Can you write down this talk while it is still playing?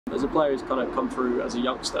As a player who's kind of come through as a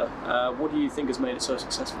youngster, what do you think has made it so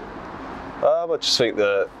successful? I just think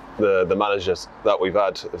the managers that we've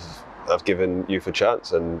had have given youth a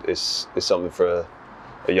chance, and it's something for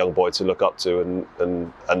a young boy to look up to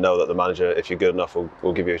and know that the manager, if you're good enough,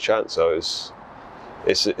 will give you a chance. So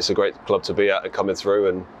it's a great club to be at and coming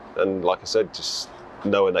through, and like I said, just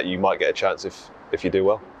knowing that you might get a chance if you do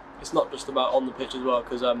well. It's not just about on the pitch as well,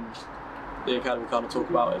 because the academy kind of talk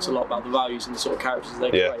about it's a lot about the values and the sort of characters they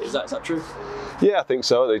create. Is that true? Yeah, I think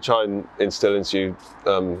so. They try and instill into you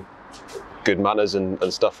good manners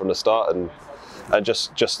and stuff from the start, and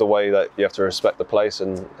just the way that you have to respect the place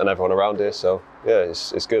and everyone around here. So yeah,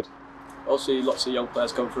 it's good. Also, lots of young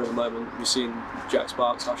players come through at the moment. We've seen Jack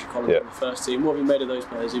Sparks, Ashley Collins in the first team. What have you made of those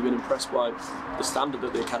players? You've been impressed by the standard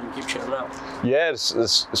that the academy keeps churning out? Yeah,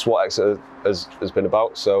 it's what Exeter has been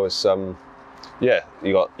about. So it's yeah,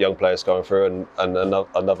 you got young players going through, and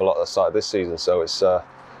another lot that started this season. So it's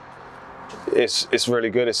really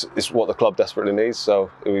good. It's what the club desperately needs.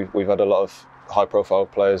 So we've had a lot of high-profile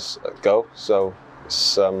players go. So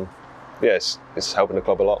it's it's helping the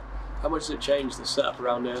club a lot. How much has it changed the setup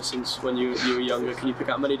around here since when you were younger? Can you pick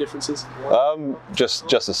out many differences? Just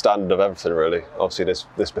the standard of everything, really. Obviously,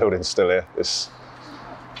 this building's still here. It's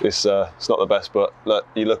not the best, but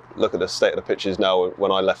you look at the state of the pitches now.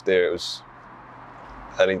 When I left here, it was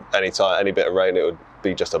any bit of rain, it would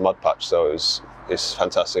be just a mud patch. So it's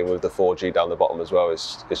fantastic with the 4G down the bottom as well.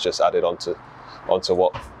 It's just added onto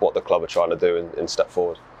what the club are trying to do in step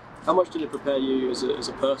forward. How much did it prepare you as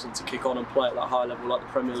a person to kick on and play at that high level like the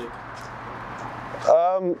Premier League?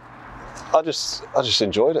 I just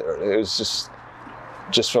enjoyed it, really. It was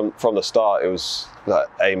just from the start. It was like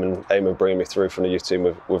Eamon bringing me through from the youth team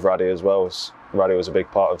with Raddy as well. Raddy was a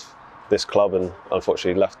big part of this club, and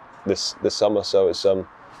unfortunately left this summer. So it's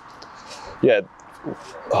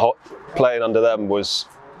playing under them was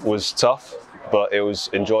tough, but it was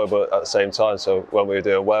enjoyable at the same time. So when we were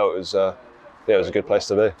doing well, it was a good place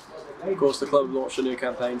to be. Of course, the club launched a new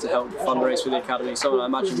campaign to help fundraise for the academy. Something I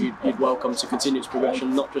imagine you'd welcome to continue its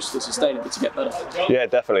progression, not just to sustain it, but to get better. Yeah,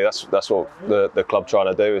 definitely. That's what the club trying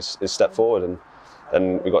to do is step forward,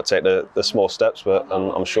 and we've got to take the small steps. But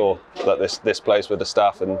I'm sure that this place with the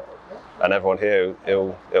staff and everyone here,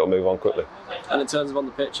 it'll move on quickly. And in terms of on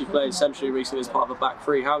the pitch, you played centrally recently as part of a back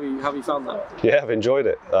three. How have you found that? Yeah, I've enjoyed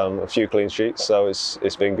it. A few clean sheets, so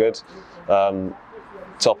it's been good.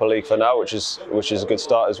 Top of league for now, which is a good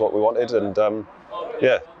start, is what we wanted, and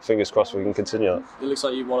yeah, fingers crossed we can continue that. It looks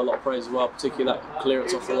like you've won a lot of praise as well, particularly that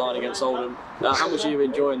clearance off the line against Oldham. How much are you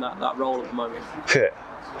enjoying that role at the moment? Yeah,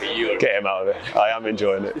 get him out of it. I am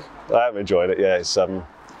enjoying it. Yeah,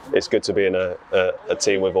 it's good to be in a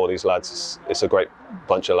team with all these lads. It's a great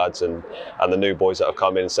bunch of lads, and the new boys that have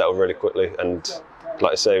come in and settled really quickly, and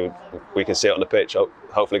like I say, we can see it on the pitch.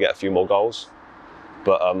 Hopefully get a few more goals.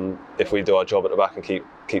 But if we do our job at the back and keep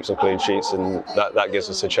some clean sheets, and that gives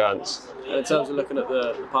us a chance. And in terms of looking at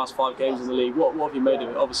the past 5 games in the league, what have you made of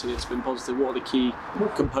it? Obviously, it's been positive. What are the key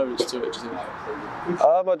components to it, do you think?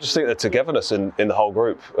 I just think the togetherness in the whole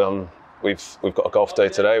group. We've got a golf day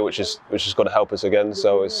today, which is going to help us again.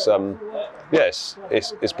 So it's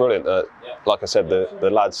it's brilliant. Like I said, the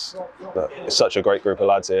lads, it's such a great group of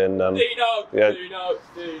lads here, and that's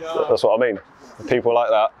what I mean. People like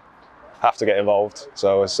that have to get involved.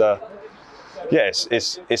 So it's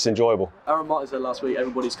enjoyable. Aaron Martin said last week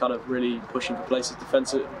everybody's kind of really pushing for places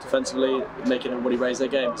defensively, making everybody raise their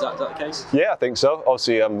game. Is that the case? Yeah, I think so.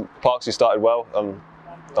 Obviously, Parksy started well.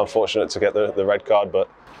 Unfortunate to get the red card, but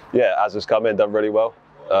yeah, Az has come in, done really well.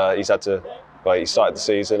 He started the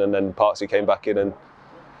season, and then Parksy came back in, and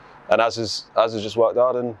Az has just worked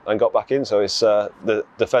hard and got back in. So it's the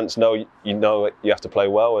defence. You have to play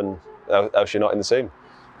well, and else you're not in the team.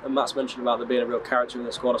 And Matt's mentioned about there being a real character in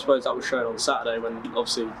the squad. I suppose that was shown on Saturday when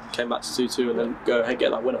obviously came back to 2-2 and then go ahead and get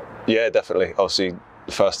that winner. Yeah, definitely. Obviously,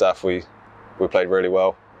 the first half we played really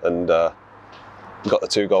well and got the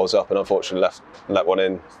 2 goals up, and unfortunately let one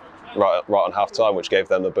in right on half time, which gave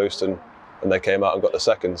them the boost, and they came out and got the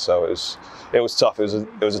second. So it was tough. It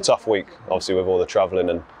was a tough week, obviously, with all the travelling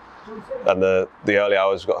and the early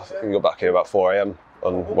hours. We got back here about 4 AM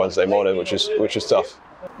on Wednesday morning, which is tough.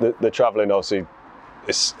 The travelling, obviously,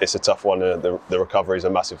 it's a tough one. The recovery is a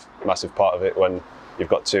massive part of it when you've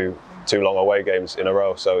got two long away games in a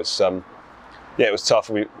row. So it's it was tough.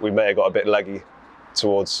 We may have got a bit leggy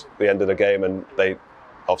towards the end of the game, and they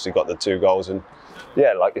obviously got the 2 goals. And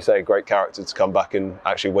yeah, like you say, great character to come back and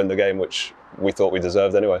actually win the game, which we thought we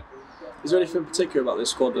deserved anyway. Is there anything particular about this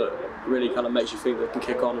squad that really kind of makes you think they can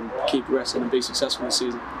kick on and keep progressing and be successful this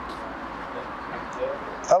season?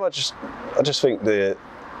 I just think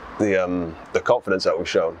the confidence that we've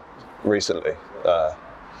shown recently.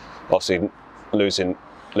 Obviously, losing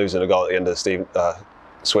a goal at the end of the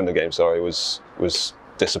Swindon game, was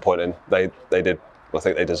disappointing. They did. I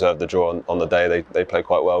think they deserved the draw on the day. They played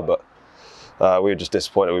quite well, but we were just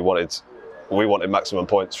disappointed. We wanted maximum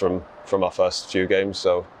points from our first few games,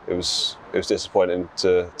 so it was disappointing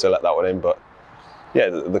to let that one in. But yeah,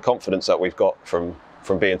 the confidence that we've got from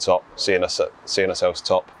being top, seeing ourselves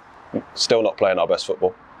top, still not playing our best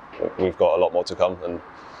football. We've got a lot more to come, and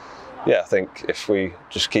yeah, I think if we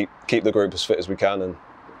just keep the group as fit as we can and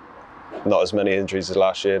not as many injuries as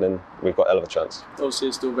last year, then we've got a hell of a chance. Obviously,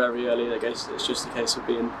 it's still very early. I guess it's just a case of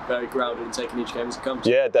being very grounded and taking each game as it comes.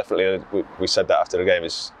 Yeah, definitely. We said that after the game.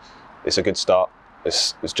 It's a good start.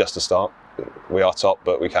 It's just a start. We are top,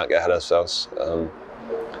 but we can't get ahead of ourselves.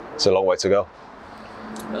 It's a long way to go.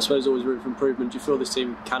 I suppose always room for improvement. Do you feel this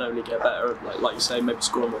team can only get better? Like you say, maybe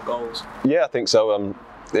score more goals? Yeah, I think so.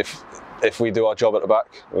 If we do our job at the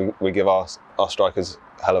back, we give our strikers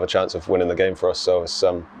a hell of a chance of winning the game for us. So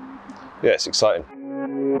it's exciting.